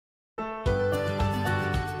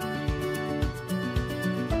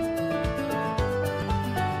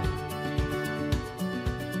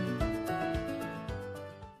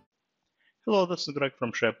Hello, this is Greg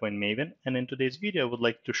from SharePoint Maven, and in today's video, I would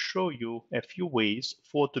like to show you a few ways,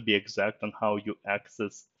 four to be exact, on how you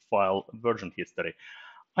access file version history.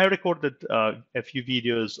 I recorded a few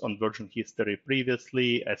videos on version history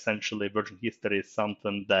previously. Essentially, version history is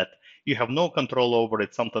something that you have no control over.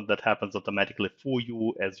 It's something that happens automatically for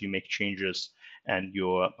you as you make changes and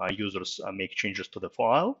your users make changes to the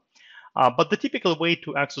file. But the typical way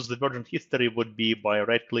to access the version history would be by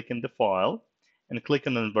right-clicking the file and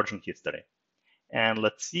clicking on version history. And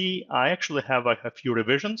let's see, I actually have a few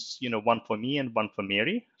revisions, one for me and one for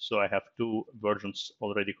Mary. So I have two versions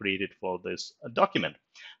already created for this document.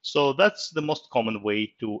 So that's the most common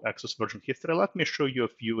way to access version history. Let me show you a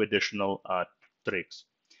few additional tricks.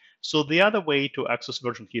 So the other way to access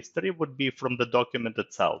version history would be from the document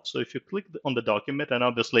itself. So if you click on the document, and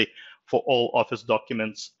obviously for all Office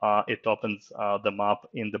documents, it opens them up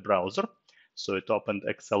in the browser. So it opened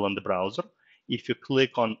Excel in the browser. If you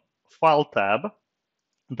click on File tab,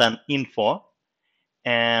 then Info,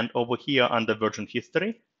 and over here under version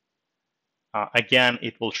history, again,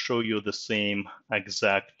 it will show you the same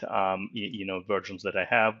exact versions that I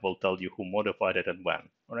have. Will tell you who modified it and when.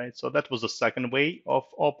 All right. So that was the second way of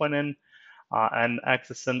opening and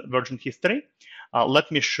accessing version history. Let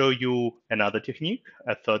me show you another technique,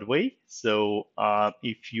 a third way. So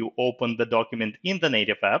if you open the document in the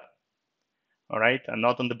native app, all right, and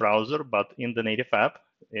not on the browser, but in the native app,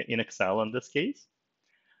 in Excel in this case,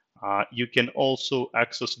 you can also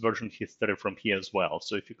access version history from here as well.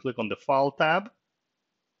 So if you click on the File tab,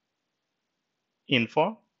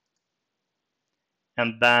 Info,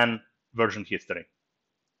 and then version history.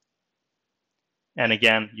 And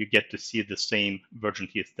again, you get to see the same version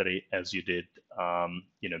history as you did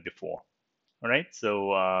before. All right,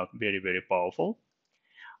 so very, very powerful.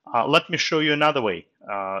 Let me show you another way,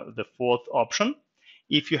 the fourth option.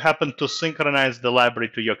 If you happen to synchronize the library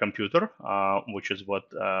to your computer, which is what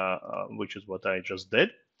I just did.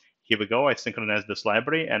 Here we go. I synchronized this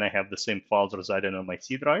library, and I have the same files residing on my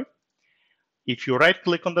C drive. If you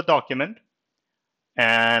right-click on the document,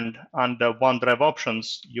 and under OneDrive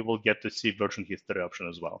options, you will get to see version history option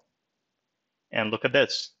as well. And look at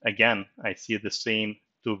this. Again, I see the same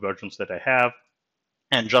two versions that I have.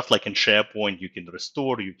 And just like in SharePoint, you can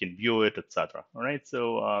restore, you can view it, etc. All right,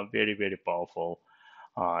 so very, very powerful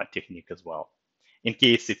technique as well. In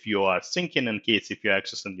case if you are syncing, in case if you're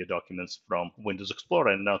accessing your documents from Windows Explorer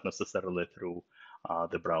and not necessarily through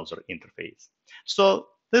the browser interface. So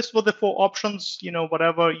this were the four options,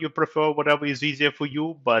 whatever you prefer, whatever is easier for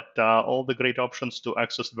you, but all the great options to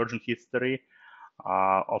access version history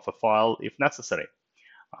of a file if necessary.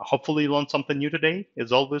 Hopefully you learned something new today.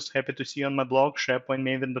 As always, happy to see you on my blog,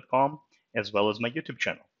 sharepointmaven.com, as well as my YouTube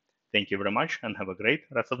channel. Thank you very much and have a great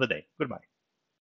rest of the day. Goodbye.